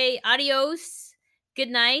say adios, good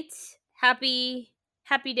night, happy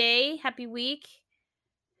day, happy week,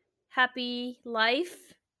 happy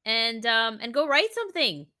life, and go write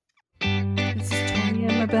something. This is Tori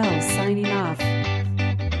and Mabel